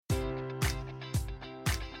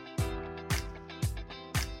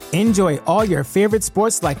Enjoy all your favorite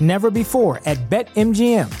sports like never before at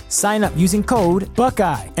BetMGM. Sign up using code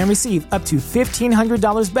Buckeye and receive up to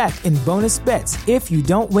 $1,500 back in bonus bets if you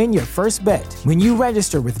don't win your first bet. When you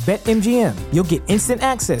register with BetMGM, you'll get instant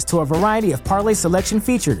access to a variety of parlay selection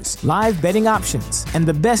features, live betting options, and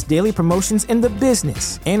the best daily promotions in the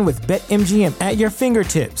business. And with BetMGM at your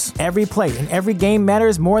fingertips, every play and every game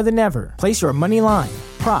matters more than ever. Place your money line,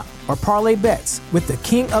 prop, or parlay bets with the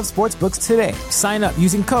king of sportsbooks today. Sign up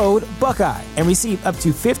using code Buckeye and receive up to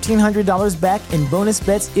 $1,500 back in bonus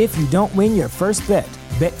bets if you don't win your first bet.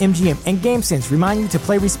 BetMGM and GameSense remind you to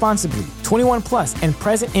play responsibly. 21 plus and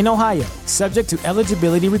present in Ohio, subject to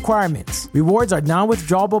eligibility requirements. Rewards are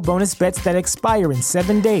non-withdrawable bonus bets that expire in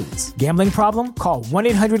 7 days. Gambling problem? Call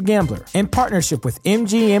 1-800-GAMBLER. In partnership with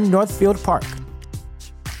MGM Northfield Park.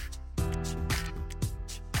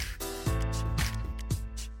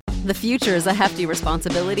 The future is a hefty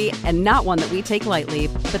responsibility and not one that we take lightly.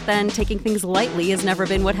 But then taking things lightly has never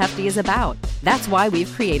been what Hefty is about. That's why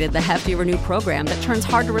we've created the Hefty Renew program that turns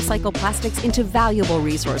hard-to-recycle plastics into valuable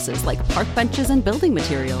resources like park benches and building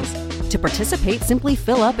materials. To participate, simply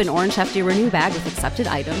fill up an orange Hefty Renew bag with accepted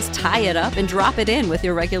items, tie it up, and drop it in with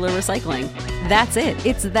your regular recycling. That's it.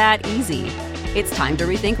 It's that easy. It's time to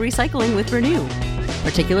rethink recycling with Renew.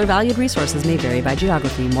 Particular valued resources may vary by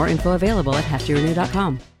geography. More info available at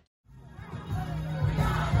heftyrenew.com.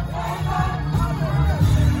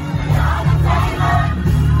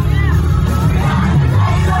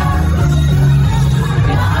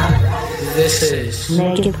 This is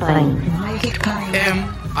Make It Plain. Make It Plain.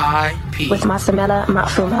 M.I.P. With Masamela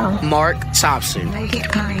Matfumo. Mark Thompson. Make It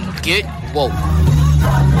Plain. Get woke.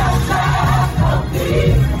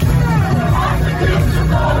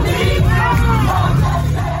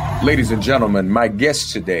 Ladies and gentlemen, my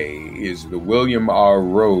guest today is the William R.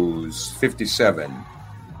 Rose 57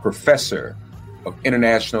 Professor of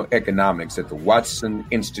International Economics at the Watson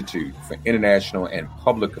Institute for International and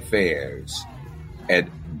Public Affairs at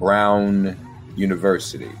Brown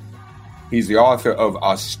University. He's the author of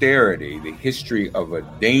Austerity, The History of a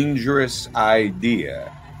Dangerous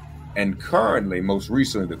Idea, and currently, most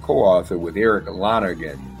recently, the co-author with Eric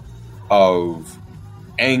Lonergan of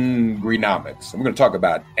Angrynomics. And we're going to talk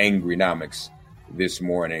about Angrynomics this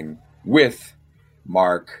morning with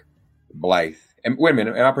Mark Blyth. And wait a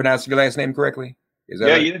minute, am I pronouncing your last name correctly? Is that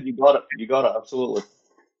right? Yeah, you got it. You got it, absolutely.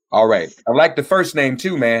 All right. I like the first name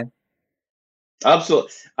too, man. Absolutely.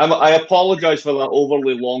 I apologize for that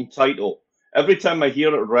overly long title. Every time I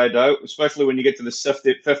hear it read out, especially when you get to the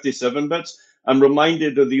 57 bits, I'm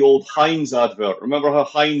reminded of the old Heinz advert. Remember how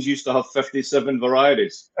Heinz used to have 57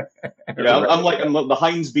 varieties? Yeah, I'm the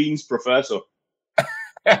Heinz Beans professor.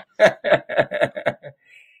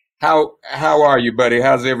 How are you, buddy?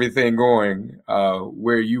 How's everything going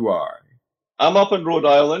where you are? I'm up in Rhode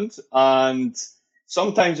Island, and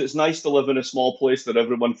sometimes it's nice to live in a small place that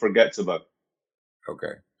everyone forgets about.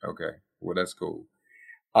 Okay. Well, that's cool.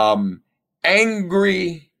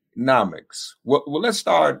 Angrynomics. Well, let's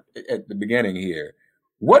start at the beginning here.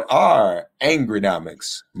 What are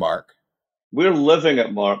Angrynomics, Mark? We're living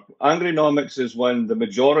it, Mark. Angrynomics is when the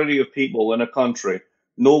majority of people in a country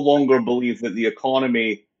no longer believe that the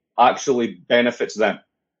economy actually benefits them.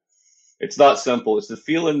 It's that simple. It's the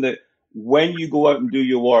feeling that when you go out and do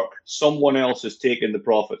your work, someone else is taking the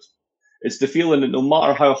profits. It's the feeling that no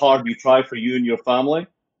matter how hard you try for you and your family,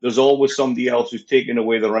 there's always somebody else who's taking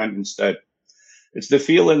away the rent instead. It's the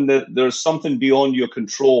feeling that there's something beyond your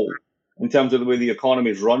control in terms of the way the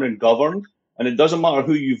economy is run and governed. And it doesn't matter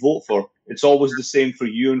who you vote for. It's always the same for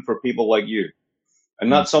you and for people like you.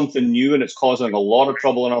 And that's something new, and it's causing a lot of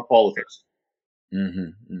trouble in our politics.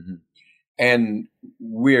 Mm-hmm, mm-hmm. And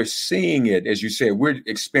we're seeing it, as you said, we're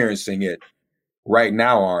experiencing it right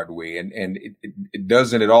now, aren't we? And it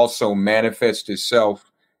doesn't it also manifest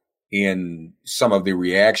itself in some of the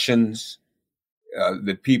reactions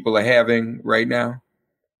that people are having right now?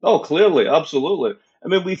 Oh, clearly, absolutely. I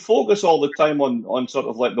mean, we focus all the time on sort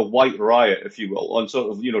of like the white riot, if you will, on sort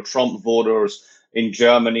of, Trump voters. In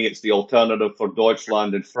Germany, it's the Alternative for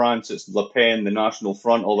Deutschland. In France, it's Le Pen, the National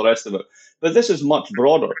Front, all the rest of it. But this is much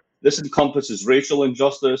broader. This encompasses racial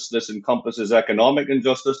injustice. This encompasses economic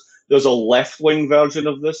injustice. There's a left-wing version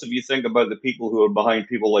of this. If you think about the people who are behind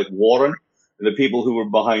people like Warren, and the people who are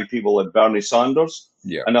behind people like Bernie Sanders,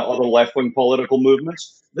 and other left-wing political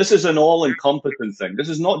movements, this is an all-encompassing thing. This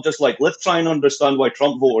is not just like, let's try and understand why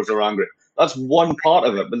Trump voters are angry. That's one part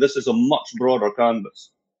of it, but this is a much broader canvas.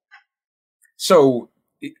 So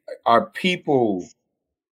are people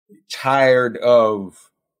tired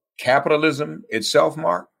of capitalism itself,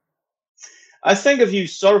 Mark? I think if you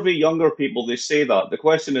survey younger people, they say that. The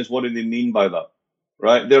question is, what do they mean by that?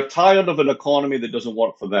 right? They're tired of an economy that doesn't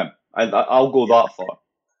work for them. And I'll go that far.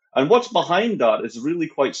 And what's behind that is really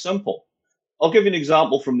quite simple. I'll give you an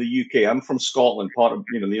example from the UK. I'm from Scotland, part of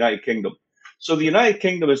the United Kingdom. So the United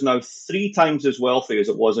Kingdom is now 3 times as wealthy as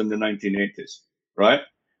it was in the 1980s, right?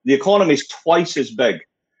 The economy is twice as big,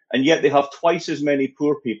 and yet they have twice as many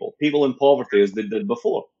poor people in poverty as they did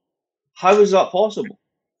before. How is that possible?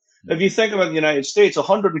 If you think about the United States,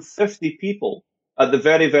 150 people at the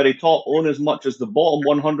very, very top own as much as the bottom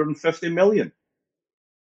 150 million.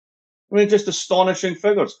 I mean, just astonishing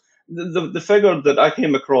figures. The figure that I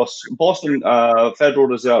came across, Boston Federal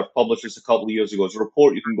Reserve published this a couple of years ago. It's a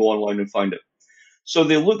report. You can go online and find it. So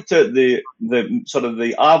they looked at the sort of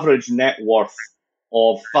the average net worth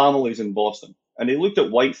of families in Boston, and they looked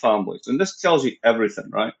at white families, and this tells you everything,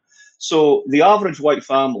 right? So the average white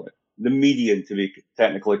family, the median to be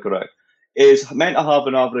technically correct, is meant to have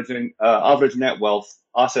an average net wealth,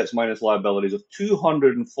 assets minus liabilities, of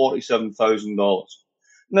 $247,000.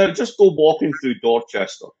 Now, just go walking through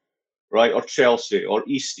Dorchester, right, or Chelsea, or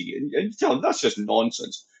Eastie, and tell them that's just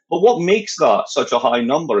nonsense. But what makes that such a high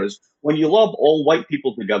number is when you lump all white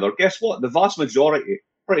people together, guess what? The vast majority,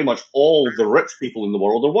 pretty much all the rich people in the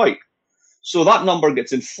world are white. So that number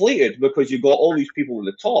gets inflated because you've got all these people at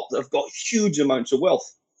the top that have got huge amounts of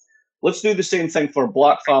wealth. Let's do the same thing for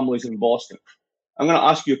black families in Boston. I'm going to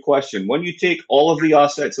ask you a question. When you take all of the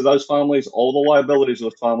assets of those families, all the liabilities of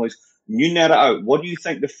those families, and you net it out, what do you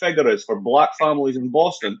think the figure is for black families in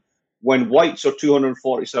Boston when whites are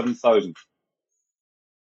 247,000?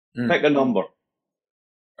 Pick a number.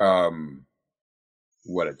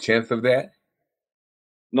 What, a tenth of that?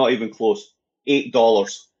 Not even close. $8.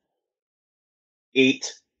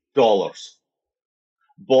 $8.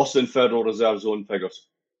 Boston Federal Reserve's own figures.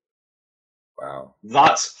 Wow.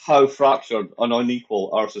 That's how fractured and unequal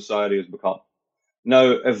our society has become.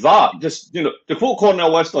 Now, if that, just, to quote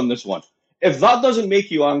Cornel West on this one, if that doesn't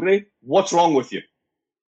make you angry, what's wrong with you?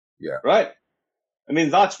 Yeah. Right? I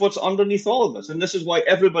mean, that's what's underneath all of this. And this is why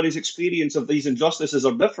everybody's experience of these injustices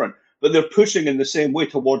are different, but they're pushing in the same way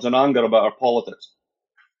towards an anger about our politics.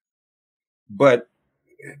 But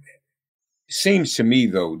it seems to me,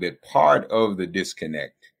 though, that part of the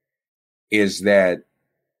disconnect is that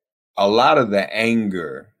a lot of the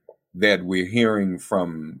anger that we're hearing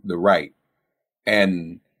from the right,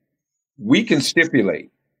 and we can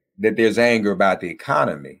stipulate that there's anger about the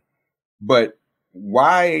economy, but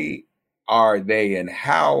why are they and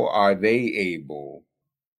how are they able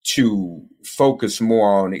to focus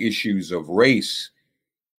more on issues of race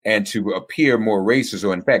and to appear more racist,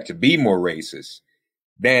 or in fact, to be more racist,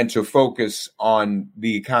 than to focus on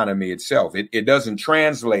the economy itself? It doesn't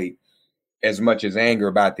translate as much as anger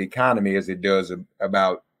about the economy as it does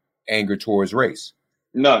about anger towards race.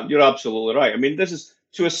 No, you're absolutely right. I mean, this is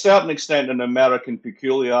to a certain extent an American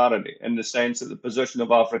peculiarity in the sense that the position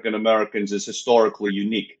of African Americans is historically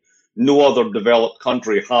unique. No other developed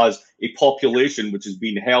country has a population which has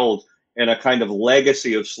been held in a kind of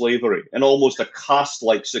legacy of slavery, in almost a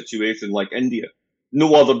caste-like situation like India.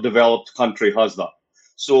 No other developed country has that.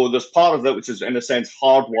 So there's part of that which is, in a sense,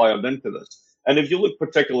 hardwired into this. And if you look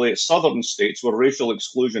particularly at southern states where racial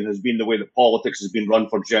exclusion has been the way that politics has been run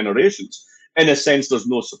for generations, in a sense, there's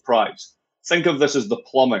no surprise. Think of this as the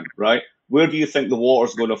plumbing, right? Where do you think the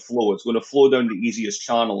water's going to flow? It's going to flow down the easiest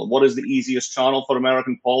channel. And what is the easiest channel for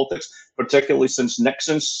American politics, particularly since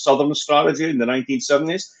Nixon's southern strategy in the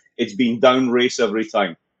 1970s? It's been down race every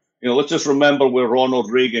time. Let's just remember where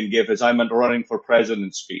Ronald Reagan gave his "I'm running for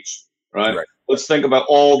president" speech, right? Let's think about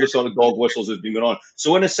all the sort of dog whistles that's been going on.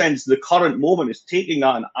 So in a sense, the current moment is taking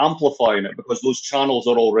that and amplifying it because those channels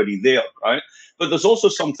are already there, right? But there's also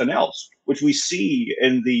something else, which we see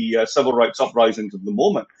in the civil rights uprisings of the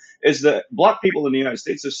moment, is that black people in the United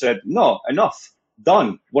States have said, no, enough,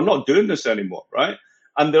 done. We're not doing this anymore, right?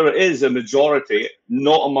 And there is a majority,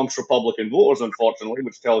 not amongst Republican voters, unfortunately,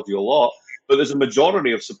 which tells you a lot, but there's a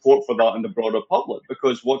majority of support for that in the broader public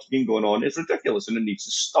because what's been going on is ridiculous and it needs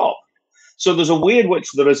to stop. So there's a way in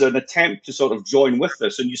which there is an attempt to sort of join with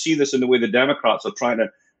this. And you see this in the way the Democrats are trying to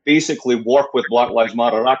basically work with Black Lives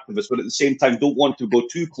Matter activists, but at the same time don't want to go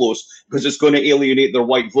too close because it's going to alienate their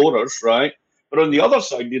white voters, right? But on the other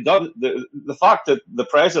side, the fact that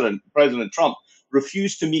President Trump,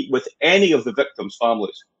 refused to meet with any of the victims'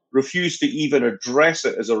 families, refused to even address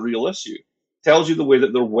it as a real issue, tells you the way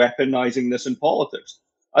that they're weaponizing this in politics.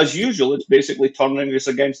 As usual, it's basically turning us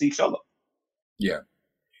against each other. Yeah.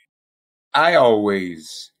 I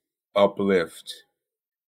always uplift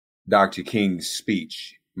Dr. King's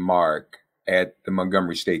speech, Mark, at the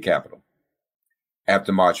Montgomery State Capitol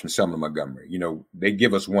after March from Selma, Montgomery. They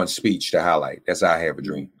give us one speech to highlight. That's I Have a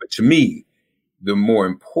Dream. But to me, the more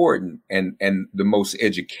important and the most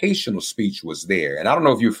educational speech was there. And I don't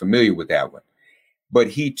know if you're familiar with that one, but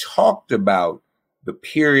he talked about the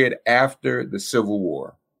period after the Civil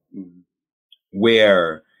War,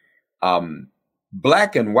 where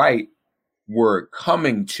black and white were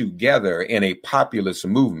coming together in a populist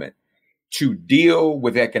movement to deal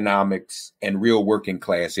with economics and real working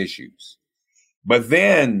class issues. But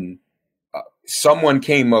then someone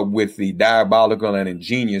came up with the diabolical and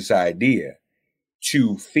ingenious idea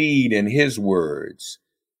to feed, in his words,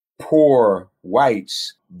 poor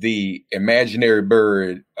whites the imaginary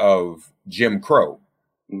bird of Jim Crow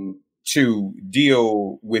to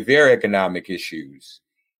deal with their economic issues,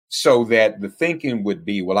 so that the thinking would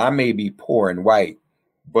be, well, I may be poor and white,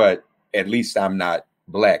 but at least I'm not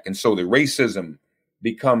black. And so the racism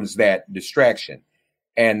becomes that distraction.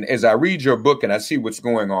 And as I read your book and I see what's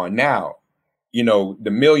going on now, you know,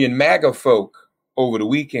 the Million MAGA folk over the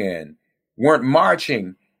weekend weren't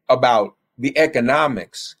marching about the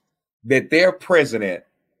economics that their president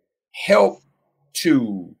helped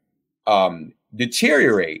to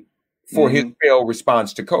deteriorate for his failed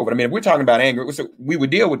response to COVID. I mean, if we're talking about anger, we would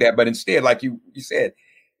deal with that. But instead, like you said,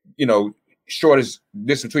 you know, shortest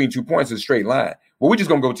distance between 2 points is a straight line. Well, we're just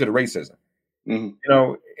going to go to the racism. You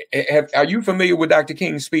know, are you familiar with Dr.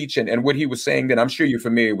 King's speech and what he was saying? Then I'm sure you're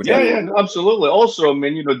familiar with that. Yeah, absolutely. Also, I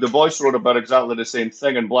mean, you know, Du Bois wrote about exactly the same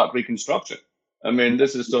thing in Black Reconstruction. I mean,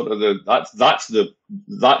 this is sort of that's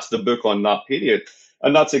the book on that period,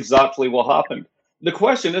 and that's exactly what happened. The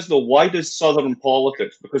question is, though, why does Southern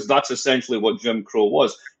politics, because that's essentially what Jim Crow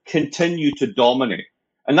was, continue to dominate?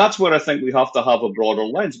 And that's where I think we have to have a broader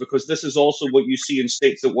lens, because this is also what you see in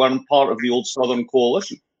states that weren't part of the old Southern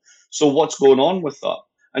coalition. So what's going on with that?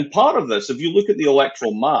 And part of this, if you look at the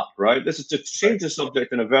electoral map, right, this is to change the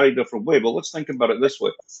subject in a very different way, but let's think about it this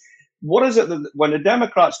way. What is it that when the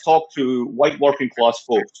Democrats talk to white working class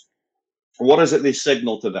folks, what is it they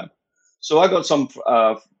signal to them? So I got some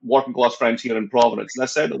working class friends here in Providence, and I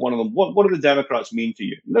said to one of them, what do the Democrats mean to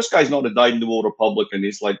you? And this guy's not a dyed-in-the-wool Republican.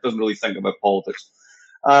 He's like, doesn't really think about politics.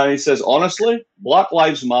 He says, honestly, Black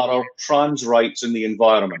Lives Matter, trans rights, and the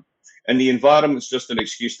environment. And the environment's just an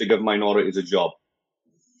excuse to give minorities a job.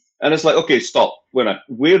 And it's like, okay, stop. Wait a minute.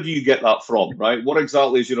 Where do you get that from, right? What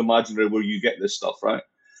exactly is your imaginary where you get this stuff, right?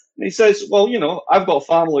 And he says, well, you know, I've got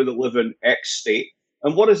family that live in X state.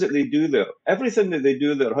 And what is it they do there? Everything that they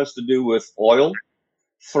do there has to do with oil,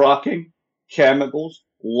 fracking, chemicals,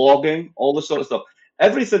 logging, all this sort of stuff.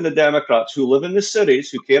 Everything the Democrats who live in the cities,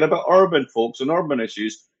 who care about urban folks and urban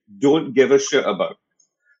issues, don't give a shit about.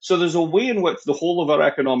 So there's a way in which the whole of our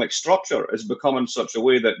economic structure is becoming such a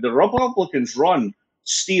way that the Republicans run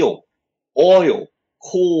steel, oil,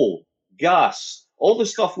 coal, gas, all the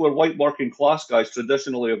stuff where white working class guys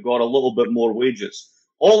traditionally have got a little bit more wages,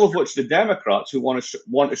 all of which the Democrats who want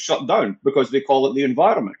to shut down because they call it the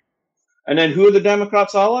environment. And then who are the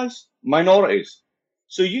Democrats' allies? Minorities.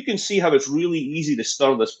 So you can see how it's really easy to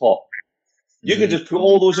stir this pot. You can just put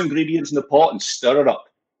all those ingredients in the pot and stir it up.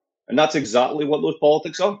 And that's exactly what those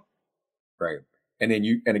politics are. Right. And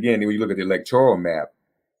then again, when you look at the electoral map,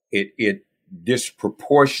 it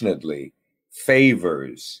disproportionately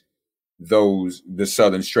favors the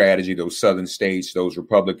Southern strategy, those Southern states, those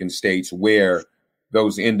Republican states where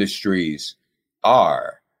those industries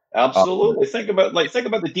are. Absolutely. Think about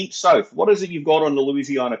the Deep South. What is it you've got on the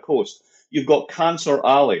Louisiana coast? You've got Cancer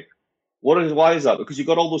Alley. Why is that? Because you've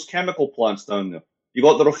got all those chemical plants down there. You've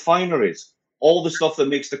got the refineries, all the stuff that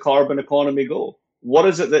makes the carbon economy go. What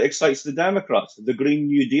is it that excites the Democrats? The Green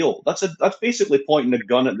New Deal. That's basically pointing a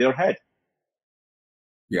gun at their head.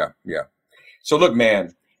 Yeah. So look,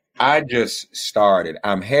 man, I just started.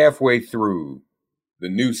 I'm halfway through the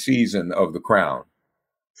new season of The Crown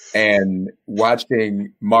and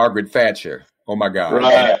watching Margaret Thatcher. Oh my God.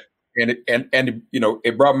 Right. And you know,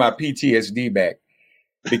 it brought my PTSD back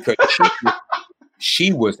because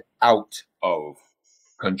she was out of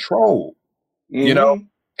control, you know?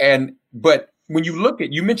 But when you look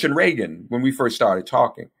at, you mentioned Reagan when we first started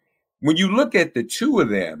talking. When you look at the two of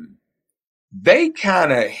them, they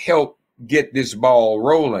kind of helped get this ball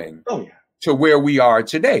rolling to where we are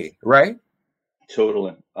today, right?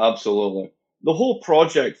 Totally. Absolutely. The whole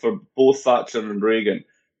project for both Thatcher and Reagan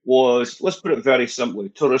was, let's put it very simply,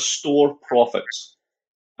 to restore profits.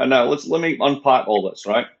 And now let me unpack all this,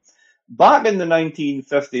 right? Back in the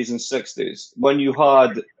 1950s and 60s, when you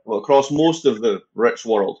had, across most of the rich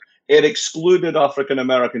world, it excluded African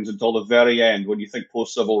Americans until the very end when you think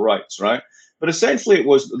post-civil rights, right? But essentially it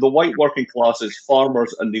was the white working classes,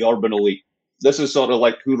 farmers, and the urban elite. This is sort of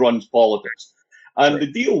like who runs politics. And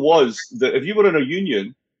the deal was that if you were in a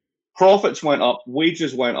union, Profits went up,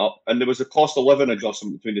 wages went up, and there was a cost of living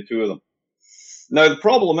adjustment between the two of them. Now, the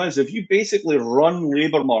problem is, if you basically run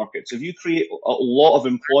labor markets, if you create a lot of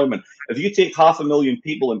employment, if you take 500,000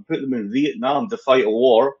 people and put them in Vietnam to fight a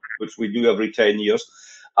war, which we do every 10 years,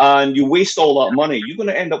 and you waste all that money, you're going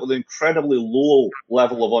to end up with an incredibly low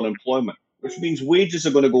level of unemployment, which means wages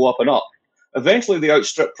are going to go up and up. Eventually, they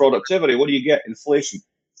outstrip productivity. What do you get? Inflation.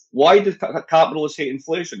 Why do capitalists hate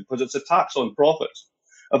inflation? Because it's a tax on profits.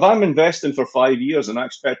 If I'm investing for 5 years and I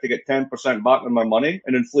expect to get 10% back on my money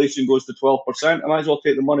and inflation goes to 12%, I might as well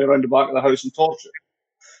take the money around the back of the house and torch it.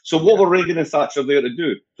 So what were Reagan and Thatcher there to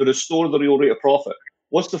do? To restore the real rate of profit.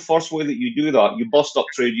 What's the first way that you do that? You bust up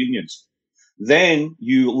trade unions. Then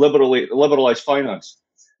you liberalize finance.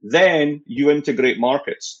 Then you integrate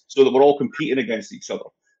markets so that we're all competing against each other.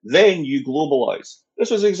 Then you globalize.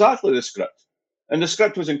 This was exactly the script. And the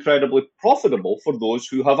script was incredibly profitable for those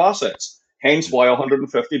who have assets. Hence why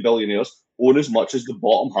 150 billionaires own as much as the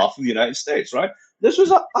bottom half of the United States, right? This was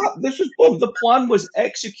boom. The plan was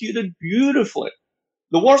executed beautifully.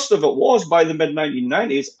 The worst of it was, by the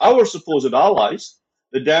mid-1990s, our supposed allies,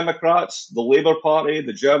 the Democrats, the Labour Party,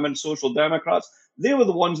 the German Social Democrats, they were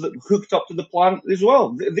the ones that hooked up to the plan as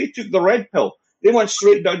well. They took the red pill. They went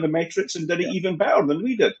straight down the matrix and did it even better than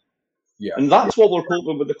we did. Yeah. And that's what we're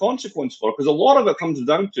coping with the consequence for, because a lot of it comes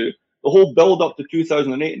down to the whole build up to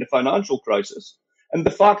 2008 and the financial crisis, and the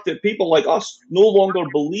fact that people like us no longer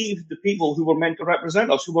believed the people who were meant to represent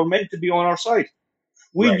us, who were meant to be on our side.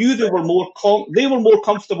 We knew they were more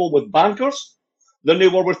comfortable with bankers than they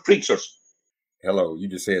were with preachers. Hello, you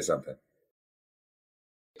just said something.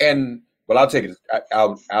 And well, I'll take it.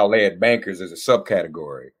 I'll add bankers as a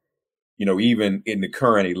subcategory. You know, even in the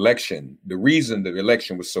current election, the reason the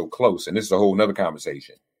election was so close, and this is a whole nother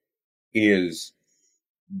conversation, is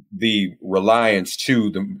the reliance to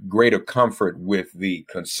the greater comfort with the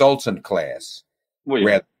consultant class rather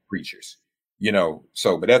than preachers, you know.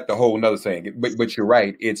 So, but that's the whole nother thing. But you're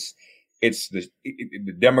right. It's the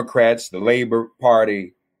Democrats, the Labor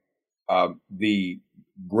Party, the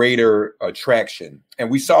greater attraction,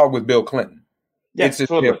 and we saw it with Bill Clinton. Yes,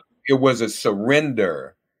 it's as if it was a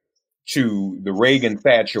surrender to the Reagan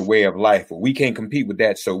Thatcher way of life. Well, we can't compete with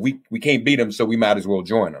that, so we can't beat them, so we might as well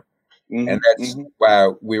join them. Mm-hmm, and that's why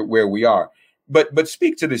we're where we are. But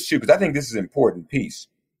speak to this too, because I think this is an important piece.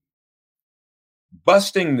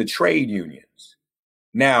 Busting the trade unions.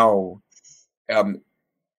 Now,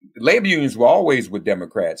 labor unions were always with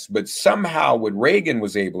Democrats, but somehow what Reagan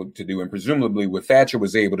was able to do, and presumably what Thatcher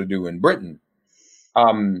was able to do in Britain,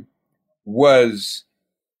 was,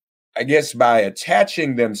 I guess, by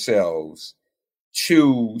attaching themselves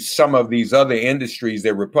to some of these other industries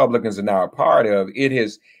that Republicans are now a part of, it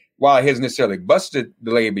has, while it hasn't necessarily busted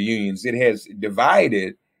the labor unions, it has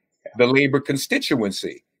divided the labor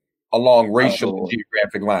constituency along racial and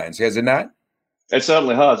geographic lines, has it not? It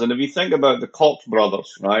certainly has. And if you think about the Koch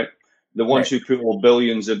brothers, right, the ones who put all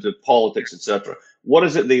billions into politics, etc., what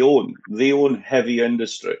is it they own? They own heavy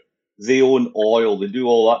industry. They own oil. They do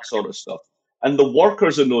all that sort of stuff. And the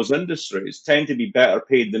workers in those industries tend to be better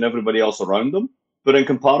paid than everybody else around them. But in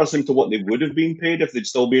comparison to what they would have been paid if they'd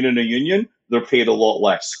still been in a union, they're paid a lot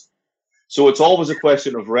less. So it's always a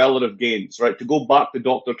question of relative gains, right? To go back to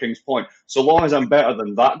Dr. King's point, so long as I'm better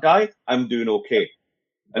than that guy, I'm doing okay.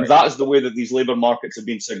 And that is the way that these labor markets have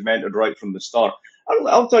been segmented right from the start.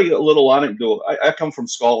 I'll tell you a little anecdote. I come from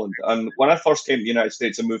Scotland, and when I first came to the United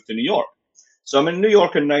States, I moved to New York. So I'm in New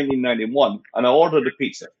York in 1991, and I ordered a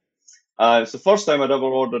pizza. It's the first time I'd ever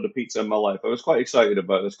ordered a pizza in my life. I was quite excited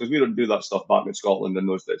about this because we don't do that stuff back in Scotland in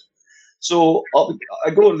those days. So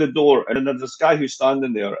I go to the door, and then there's this guy who's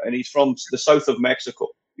standing there, and he's from the south of Mexico.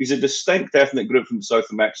 He's a distinct ethnic group from the south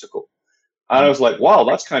of Mexico. And I was like, wow,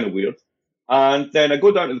 that's kind of weird. And then I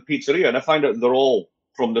go down to the pizzeria, and I find out they're all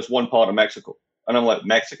from this one part of Mexico. And I'm like,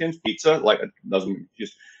 Mexicans, pizza? Like, it doesn't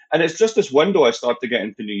just... And it's just this window I start to get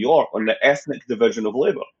into New York on the ethnic division of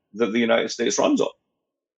labor that the United States runs on.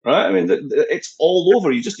 Right? I mean, it's all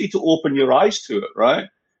over. You just need to open your eyes to it, right?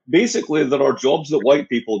 Basically, there are jobs that white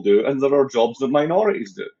people do, and there are jobs that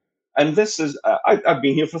minorities do. And this is, I've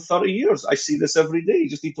been here for 30 years. I see this every day. You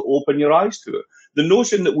just need to open your eyes to it. The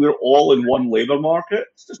notion that we're all in one labor market,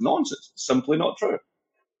 it's just nonsense. It's simply not true.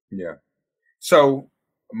 Yeah. So,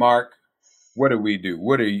 Mark, what do we do?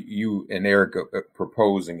 What are you and Eric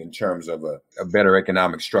proposing in terms of a better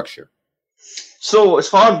economic structure? So it's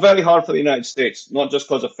very hard for the United States, not just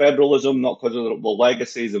because of federalism, not because of the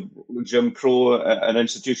legacies of Jim Crow and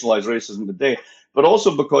institutionalized racism today, but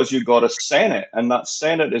also because you've got a Senate, and that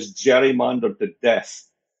Senate is gerrymandered to death,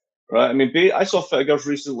 right? I mean, I saw figures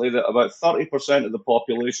recently that about 30% of the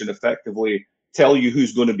population effectively tell you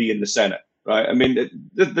who's going to be in the Senate, right? I mean,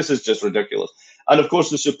 this is just ridiculous. And of course,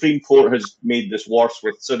 the Supreme Court has made this worse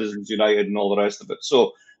with Citizens United and all the rest of it.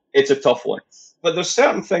 So it's a tough one. But there's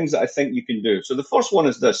certain things that I think you can do. So the first one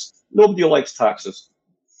is this: nobody likes taxes.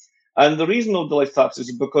 And the reason nobody likes taxes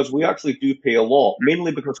is because we actually do pay a lot,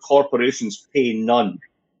 mainly because corporations pay none.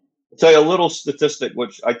 I'll tell you a little statistic,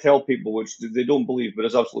 which I tell people, which they don't believe, but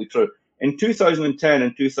it's absolutely true. In 2010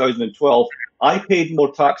 and 2012, I paid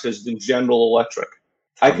more taxes than General Electric.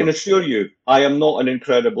 I can assure you, I am not an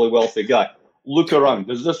incredibly wealthy guy. Look around.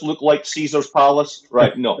 Does this look like Caesar's Palace?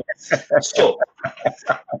 Right, no. So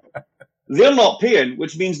they're not paying,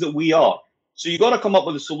 which means that we are. So you got to come up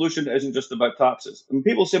with a solution that isn't just about taxes. And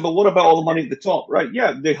people say, but what about all the money at the top? Right,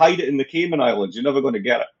 yeah, they hide it in the Cayman Islands. You're never going to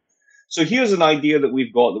get it. So here's an idea that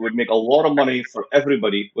we've got that would make a lot of money for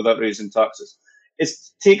everybody without raising taxes.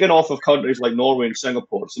 It's taken off of countries like Norway and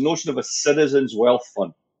Singapore. It's the notion of a citizens' wealth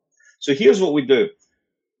fund. So here's what we do.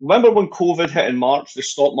 Remember when COVID hit in March, the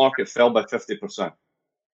stock market fell by 50%.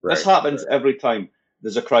 This happens every time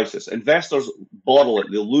there's a crisis. Investors bottle it,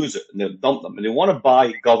 they'll lose it, and they'll dump them. And they want to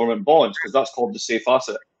buy government bonds because that's called the safe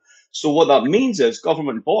asset. So what that means is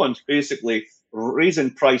government bonds basically raise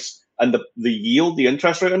in price, and the yield, the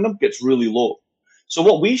interest rate on them gets really low. So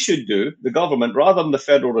what we should do, the government, rather than the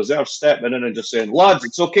Federal Reserve stepping in and just saying, lads,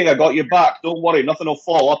 it's okay, I got you back, don't worry, nothing will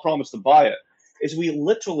fall, I promise to buy it, is we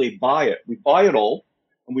literally buy it. We buy it all,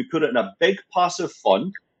 and we put it in a big passive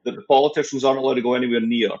fund that the politicians aren't allowed to go anywhere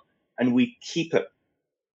near, and we keep it.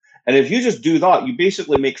 And if you just do that, you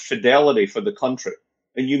basically make fidelity for the country,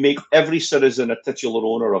 and you make every citizen a titular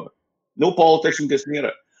owner of it. No politician gets near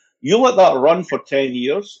it. You let that run for 10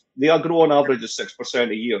 years, they are growing average of 6%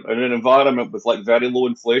 a year in an environment with like very low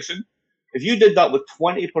inflation. If you did that with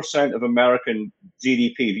 20% of American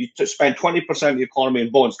GDP, if you spend 20% of the economy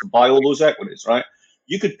in bonds to buy all those equities, right,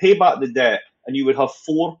 you could pay back the debt and you would have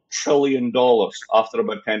 $4 trillion after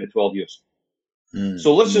about 10 to 12 years.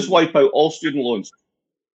 So let's just wipe out all student loans,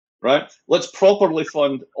 right? Let's properly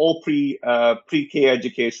fund all pre-K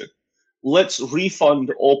education. Let's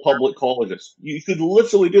refund all public colleges. You could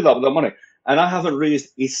literally do that with that money. And I haven't raised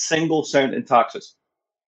a single cent in taxes,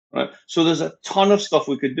 right? So there's a ton of stuff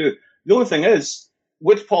we could do. The only thing is,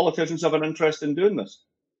 which politicians have an interest in doing this?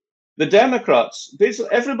 The Democrats,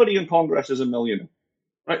 basically everybody in Congress is a millionaire,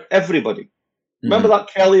 right? Everybody. Remember that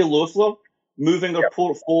Kelly Loeffler moving her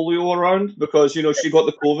portfolio around because, you know, she got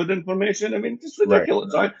the COVID information? I mean, it's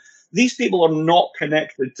ridiculous, right? These people are not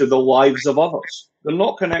connected to the lives of others. They're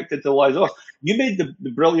not connected to the lives of others. You made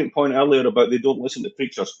the brilliant point earlier about they don't listen to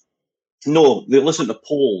preachers. No, they listen to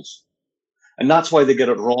polls. And that's why they get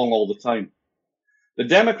it wrong all the time. The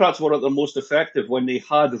Democrats were at their most effective when they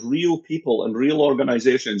had real people and real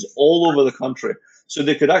organizations all over the country. So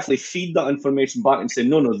they could actually feed that information back and say,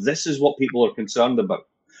 no, this is what people are concerned about.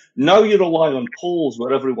 Now you rely on polls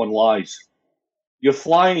where everyone lies. You're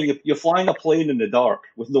flying a plane in the dark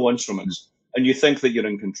with no instruments, and you think that you're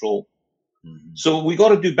in control. So we got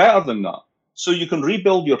to do better than that. So you can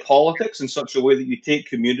rebuild your politics in such a way that you take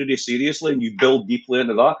community seriously and you build deeply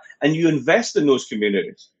into that, and you invest in those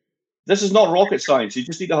communities. This is not rocket science. You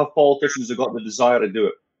just need to have politicians who got the desire to do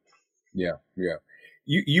it. Yeah.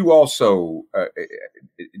 You also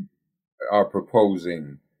are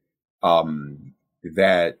proposing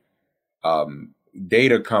that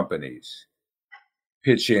data companies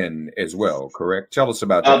pitch in as well, correct? Tell us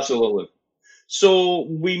about that. Absolutely. So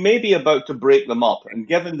we may be about to break them up. And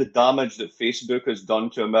given the damage that Facebook has done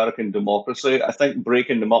to American democracy, I think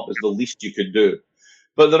breaking them up is the least you could do.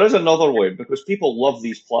 But there is another way, because people love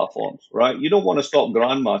these platforms, right? You don't want to stop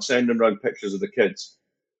grandma sending around pictures of the kids.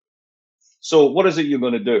 So what is it you're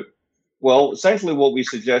going to do? Well, essentially what we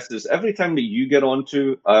suggest is every time that you get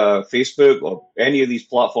onto Facebook or any of these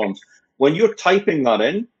platforms, when you're typing that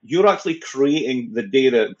in, you're actually creating the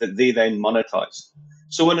data that they then monetize.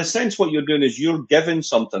 So in a sense, what you're doing is you're giving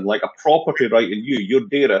something like a property right in your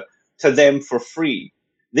data, to them for free.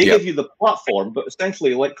 They give you the platform, but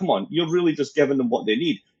essentially, like, come on, you're really just giving them what they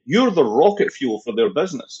need. You're the rocket fuel for their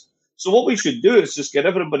business. So what we should do is just get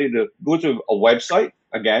everybody to go to a website,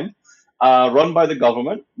 again, run by the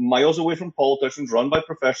government, miles away from politicians, run by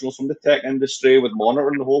professionals from the tech industry with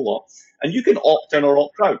monitoring the whole lot, and you can opt in or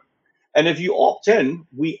opt out. And if you opt in,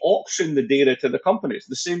 we auction the data to the companies,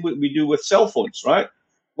 the same way we do with cell phones, right?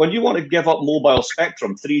 When you want to give up mobile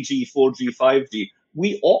spectrum, 3G, 4G, 5G,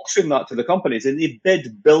 we auction that to the companies and they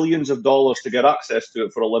bid billions of dollars to get access to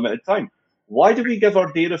it for a limited time. Why do we give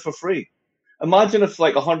our data for free? Imagine if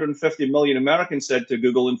like 150 million Americans said to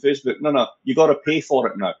Google and Facebook, no, you got to pay for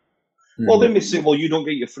it now. Well, they may say, well, you don't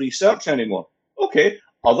get your free search anymore. Okay,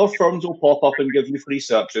 other firms will pop up and give you free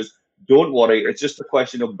searches. Don't worry. It's just a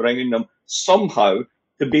question of bringing them somehow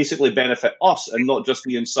to basically benefit us and not just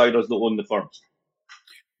the insiders that own the firms.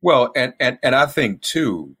 Well, and I think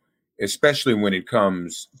too, especially when it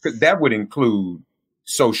comes, that would include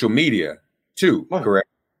social media too, correct?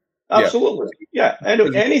 Absolutely. Yeah.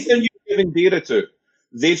 And anything you're giving data to,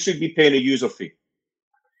 they should be paying a user fee.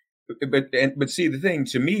 But see, the thing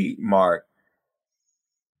to me, Mark,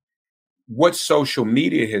 what social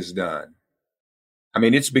media has done, I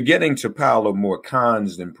mean, it's beginning to pile up more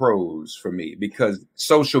cons than pros for me, because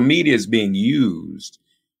social media is being used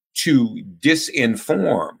to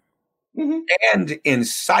disinform and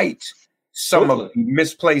incite some of the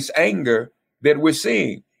misplaced anger that we're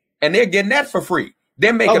seeing. And they're getting that for free.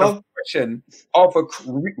 They're making a fortune off of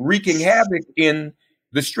wreaking havoc in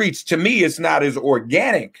the streets. To me, it's not as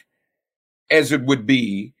organic as it would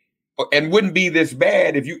be, and wouldn't be this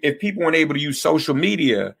bad if people weren't able to use social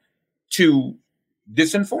media to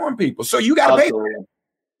disinform people. So you got to pay for it.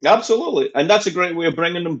 Absolutely. And that's a great way of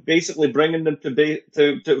bringing them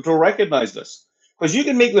to recognize this. Because you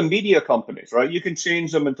can make them media companies, right? You can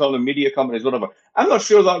change them and tell them media companies, whatever. I'm not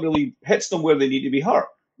sure that really hits them where they need to be hurt.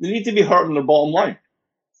 They need to be hurt on their bottom line.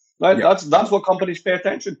 Right? Yeah. That's what companies pay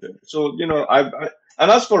attention to. So, and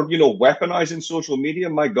as for, weaponizing social media,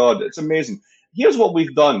 my God, it's amazing. Here's what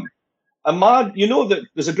we've done. Ahmad, that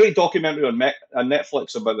there's a great documentary on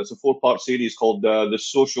Netflix about this, a 4-part series called The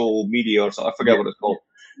Social Media, or something. I forget what it's called.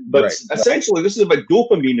 But essentially, this is about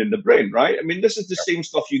dopamine in the brain, right? I mean, this is the same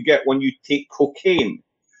stuff you get when you take cocaine.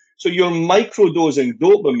 So you're microdosing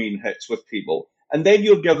dopamine hits with people, and then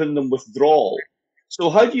you're giving them withdrawal. So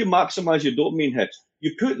how do you maximize your dopamine hits?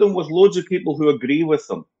 You put them with loads of people who agree with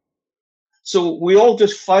them. So we all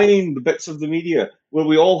just find the bits of the media where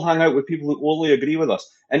we all hang out with people who only agree with us.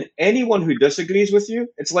 And anyone who disagrees with you,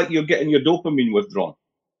 it's like you're getting your dopamine withdrawn.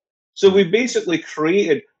 So we basically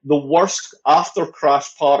created the worst after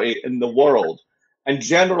crash party in the world and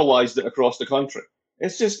generalized it across the country.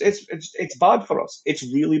 It's just, it's bad for us. It's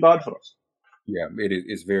really bad for us. Yeah,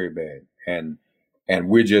 it's very bad. And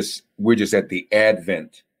we're just at the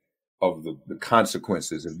advent of the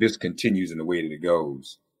consequences. If this continues in the way that it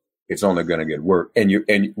goes, it's only going to get worse and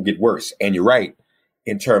get worse. And you're right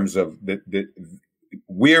in terms of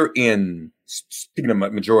we're in, speaking of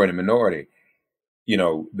majority and minority,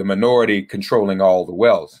 the minority controlling all the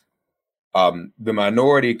wealth. The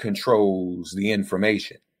minority controls the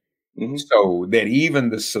information. So that even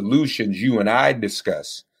the solutions you and I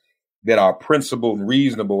discuss that are principled and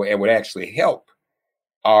reasonable and would actually help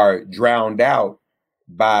are drowned out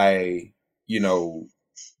by, the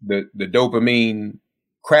dopamine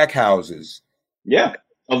crack houses. Yeah,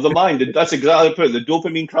 of the mind. That's exactly it. The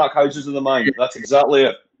dopamine crack houses of the mind. That's exactly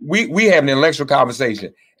it. We have an intellectual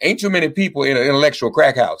conversation. Ain't too many people in an intellectual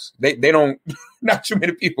crack house. They don't, not too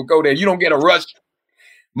many people go there. You don't get a rush.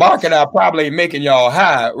 Mark and I probably ain't making y'all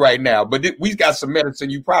high right now, but we got some medicine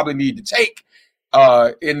you probably need to take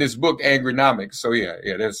in this book, Angrynomics. So yeah,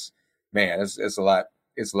 that's a lot.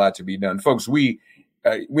 It's a lot to be done. Folks, we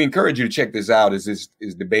encourage you to check this out as this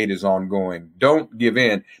debate is ongoing. Don't give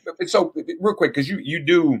in. So real quick, because you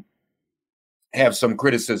do have some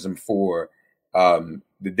criticism for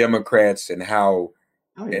the Democrats and how,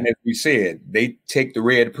 and as we said, they take the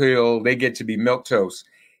red pill, they get to be milquetoast.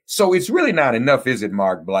 So it's really not enough, is it,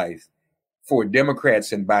 Mark Blythe, for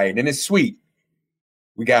Democrats and Biden? And it's sweet.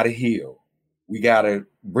 We got to heal. We got to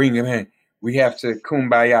bring them in. We have to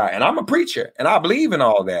kumbaya. And I'm a preacher, and I believe in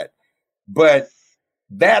all that. But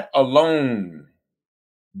that alone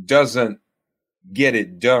doesn't get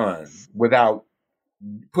it done without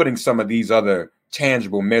putting some of these other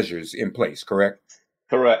tangible measures in place, correct?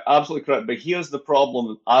 Correct. Absolutely correct. But here's the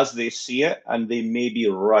problem as they see it, and they may be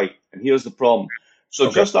right. And here's the problem. So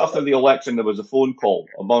just after the election, there was a phone call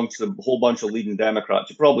amongst a whole bunch of leading Democrats.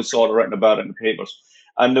 You probably saw it written about it in the papers.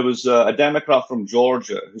 And there was a Democrat from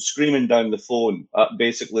Georgia who's screaming down the phone at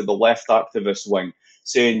basically the left activist wing,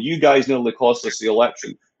 saying, you guys nearly cost us the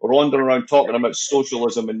election. We're wandering around talking about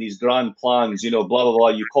socialism and these grand plans, blah, blah, blah.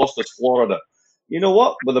 You cost us Florida. You know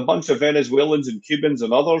what? With a bunch of Venezuelans and Cubans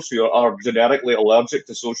and others who are generically allergic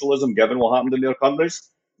to socialism, given what happened in their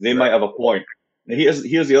countries, they might have a point. Now, here's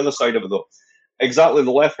the other side of it, though. Exactly,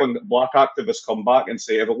 the left-wing black activists come back and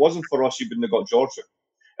say, if it wasn't for us, you wouldn't have got Georgia.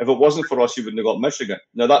 If it wasn't for us, you wouldn't have got Michigan.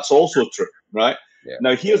 Now, that's also true, right? Yeah.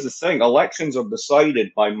 Now, here's the thing. Elections are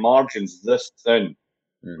decided by margins this thin,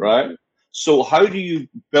 right? So how do you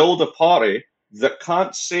build a party that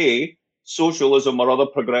can't say socialism or other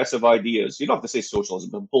progressive ideas? You don't have to say socialism,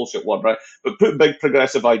 it's a bullshit word, right? But put big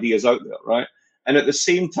progressive ideas out there, right? And at the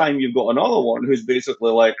same time, you've got another one who's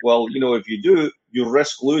basically like, well, if you do, you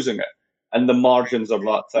risk losing it. And the margins are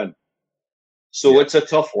that thin. So it's a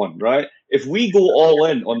tough one, right? If we go all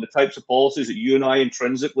in on the types of policies that you and I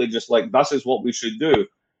intrinsically just like, this is what we should do,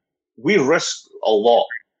 we risk a lot.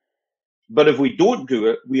 But if we don't do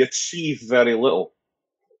it, we achieve very little.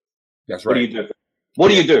 That's right. What do you do? What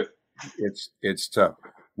do you do? It's tough.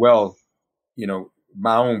 Well,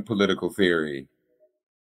 my own political theory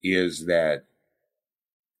is that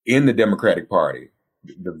in the Democratic Party,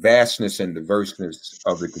 the vastness and diverseness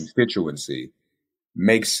of the constituency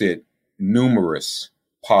makes it numerous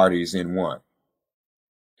parties in one.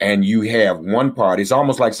 And you have one party, it's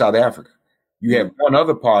almost like South Africa. You have one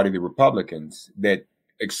other party, the Republicans, that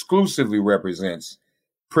exclusively represents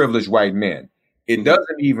privileged white men. It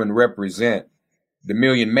doesn't even represent the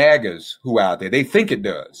million MAGAs who are out there. They think it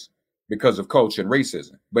does because of culture and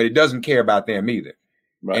racism, but it doesn't care about them either.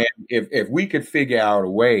 Right. And if we could figure out a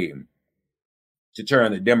way to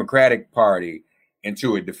turn the Democratic Party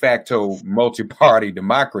into a de facto multi-party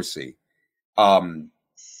democracy, then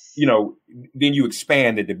you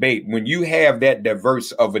expand the debate. When you have that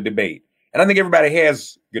diverse of a debate, and I think everybody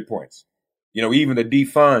has good points, even the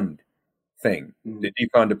defund thing, the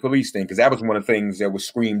defund the police thing, because that was one of the things that was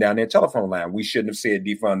screamed down their telephone line. We shouldn't have said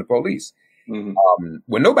defund the police. Well,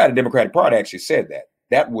 nobody in the Democratic Party actually said that.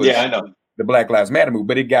 That was the Black Lives Matter movement,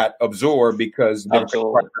 but it got absorbed because the Democratic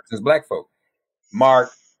Party represents black folk.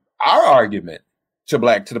 Mark, our argument to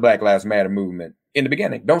the Black Lives Matter movement in the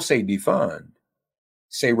beginning, don't say defund,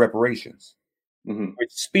 say reparations,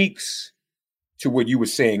 which speaks to what you were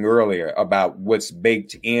saying earlier about what's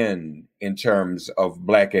baked in terms of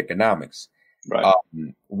black economics. Right.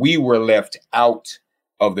 We were left out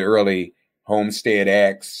of the early Homestead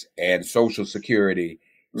Acts and Social Security.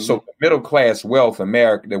 So the middle class wealth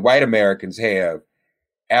the white Americans have,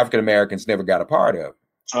 African Americans never got a part of.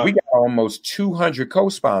 We got almost 200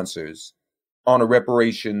 co-sponsors on a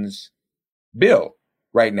reparations bill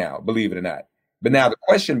right now, believe it or not. But now the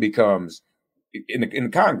question becomes, in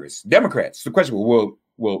Congress, Democrats, the question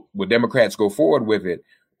will Democrats go forward with it,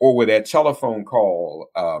 or will that telephone call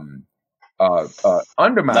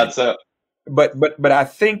undermine? That's it. But I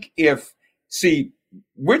think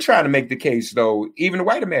we're trying to make the case, though, even the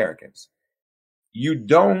white Americans, you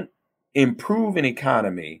don't improve an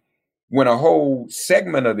economy when a whole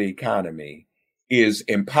segment of the economy is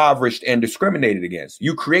impoverished and discriminated against.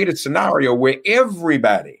 You create a scenario where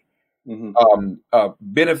everybody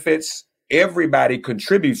benefits, everybody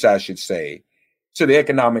contributes, I should say, to the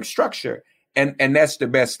economic structure. And that's the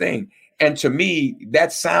best thing. And to me,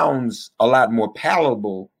 that sounds a lot more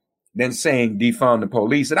palatable than saying defund the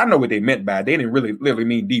police. And I know what they meant by it. They didn't really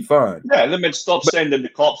mean defund. Yeah, they meant stop sending the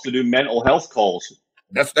cops to do mental health calls.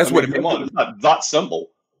 That's what it meant. It's not that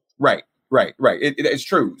simple. Right. It's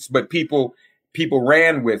true. But people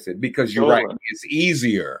ran with it because you're right. It's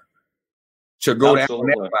easier to go down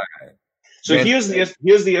that line. So here's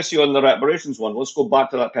the issue on the reparations one. Let's go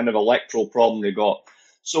back to that kind of electoral problem they got.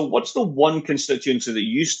 So what's the one constituency that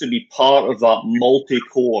used to be part of that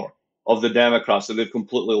multi-core of the Democrats that they've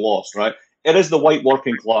completely lost, right? It is the white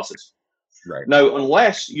working classes. Right. Now,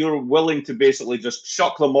 unless you're willing to basically just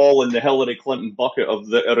chuck them all in the Hillary Clinton bucket of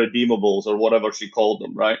the irredeemables or whatever she called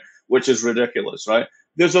them, right? Which is ridiculous, right?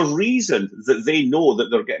 There's a reason that they know that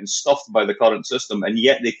they're getting stuffed by the current system, and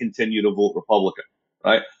yet they continue to vote Republican,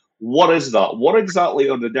 right? What is that? What exactly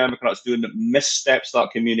are the Democrats doing that missteps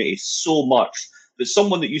that community so much that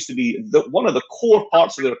someone that used to be one of the core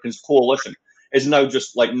parts of their coalition is now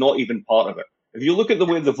just like not even part of it? If you look at the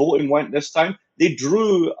way the voting went this time, they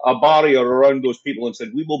drew a barrier around those people and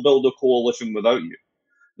said, we will build a coalition without you.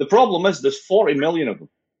 The problem is there's 40 million of them.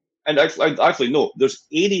 And actually, no, there's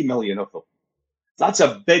 80 million of them. That's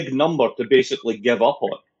a big number to basically give up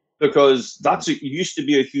on, because it used to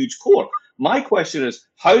be a huge core. My question is,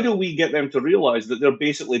 how do we get them to realize that they're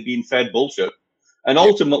basically being fed bullshit, and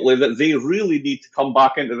ultimately that they really need to come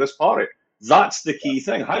back into this party? That's the key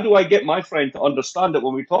thing. How do I get my friend to understand that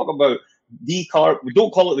when we talk about decarb, we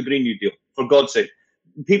don't call it the Green New Deal, for God's sake.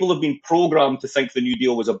 People have been programmed to think the New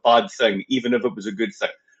Deal was a bad thing, even if it was a good thing.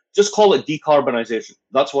 Just call it decarbonization.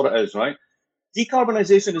 That's what it is, right?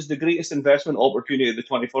 Decarbonization is the greatest investment opportunity of the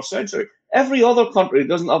 21st century. Every other country that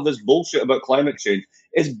doesn't have this bullshit about climate change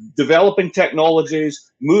is developing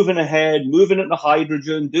technologies, moving ahead, moving into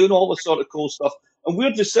hydrogen, doing all this sort of cool stuff. And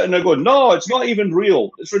we're just sitting there going, no, it's not even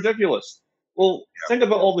real. It's ridiculous. Well, think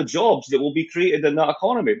about all the jobs that will be created in that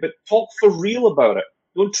economy, but talk for real about it.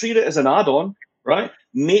 Don't treat it as an add-on, right?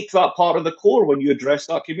 Make that part of the core when you address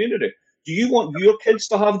that community. Do you want your kids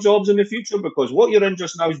to have jobs in the future? Because what you're in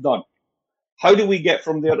just now is done. How do we get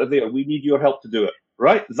from there to there? We need your help to do it,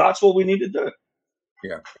 right? That's what we need to do.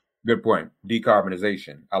 Yeah, good point.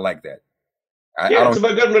 Decarbonization. I like that. It's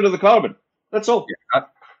about getting rid of the carbon. That's all.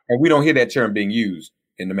 And we don't hear that term being used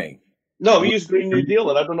in the main. No, we use Green New Deal,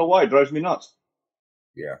 and I don't know why. It drives me nuts.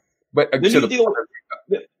 Yeah. But the New Deal,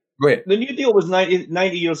 go ahead. The New Deal was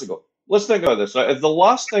 90 years ago. Let's think about this. Right? If the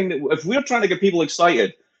last thing if we're trying to get people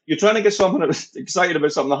excited, you're trying to get someone excited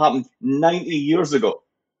about something that happened 90 years ago.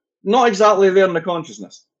 Not exactly there in the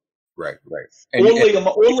consciousness. Right.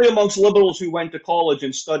 Only amongst liberals who went to college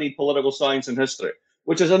and studied political science and history,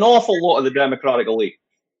 which is an awful lot of the Democratic elite.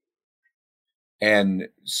 And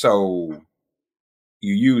so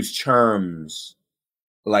you use terms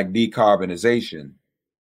like decarbonization.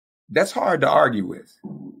 That's hard to argue with.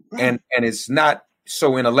 And it's not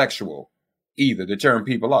so intellectual either to turn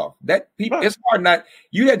people off. It's hard not.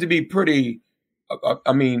 You had to be pretty,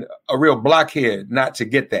 a real blockhead not to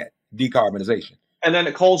get that decarbonization. And then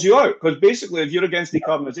it calls you out, because basically if you're against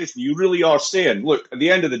decarbonization, you really are saying, look, at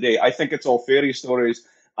the end of the day, I think it's all fairy stories.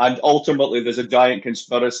 And ultimately, there's a giant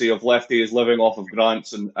conspiracy of lefties living off of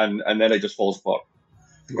grants, and then it just falls apart.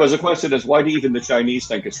 Because the question is, why do even the Chinese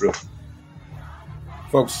think it's real?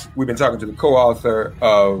 Folks, we've been talking to the co-author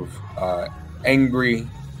of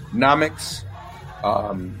Angrynomics.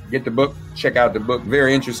 Get the book, check out the book.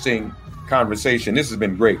 Very interesting conversation. This has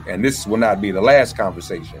been great, and this will not be the last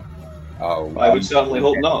conversation. I would certainly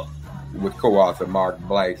hope not. With co-author Mark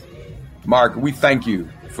Blythe. Mark, we thank you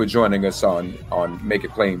for joining us on Make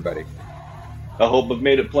It Plain, buddy. I hope I've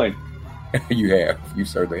made it plain. You have. You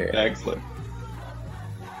certainly have. Excellent.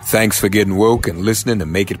 Thanks for getting woke and listening to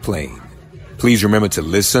Make It Plain. Please remember to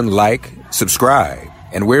listen, like, subscribe,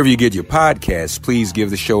 and wherever you get your podcasts, please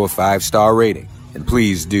give the show a 5-star rating. And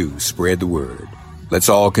please do spread the word. Let's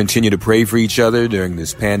all continue to pray for each other during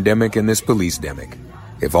this pandemic and this police-demic.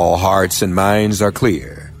 If all hearts and minds are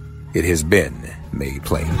clear, it has been made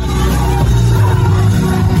plain.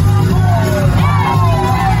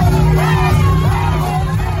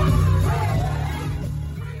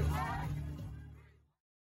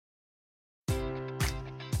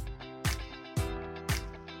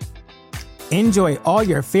 Enjoy all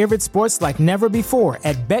your favorite sports like never before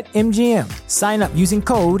at BetMGM. Sign up using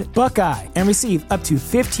code Buckeye and receive up to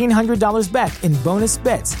 $1,500 back in bonus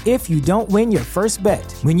bets if you don't win your first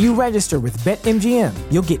bet. When you register with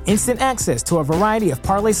BetMGM, you'll get instant access to a variety of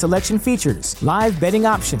parlay selection features, live betting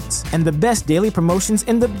options, and the best daily promotions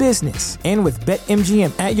in the business. And with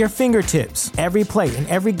BetMGM at your fingertips, every play and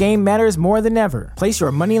every game matters more than ever. Place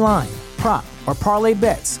your money line, prop, or parlay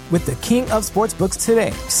bets with the king of sportsbooks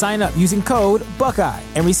today. Sign up using code Buckeye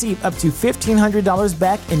and receive up to $1,500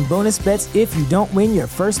 back in bonus bets if you don't win your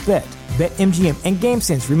first bet. BetMGM and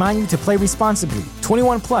GameSense remind you to play responsibly.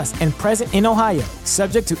 21 plus and present in Ohio,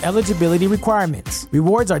 subject to eligibility requirements.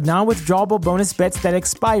 Rewards are non-withdrawable bonus bets that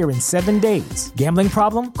expire in 7 days. Gambling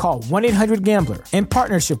problem? Call 1-800-GAMBLER. In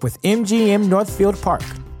partnership with MGM Northfield Park.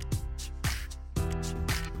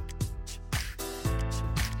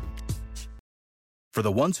 For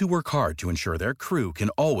the ones who work hard to ensure their crew can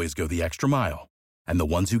always go the extra mile, and the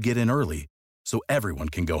ones who get in early so everyone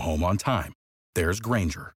can go home on time, there's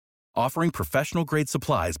Grainger, offering professional-grade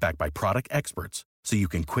supplies backed by product experts so you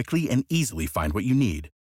can quickly and easily find what you need.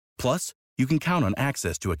 Plus, you can count on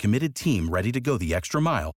access to a committed team ready to go the extra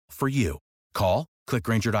mile for you. Call, click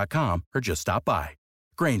Grainger.com, or just stop by.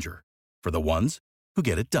 Grainger, for the ones who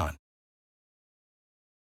get it done.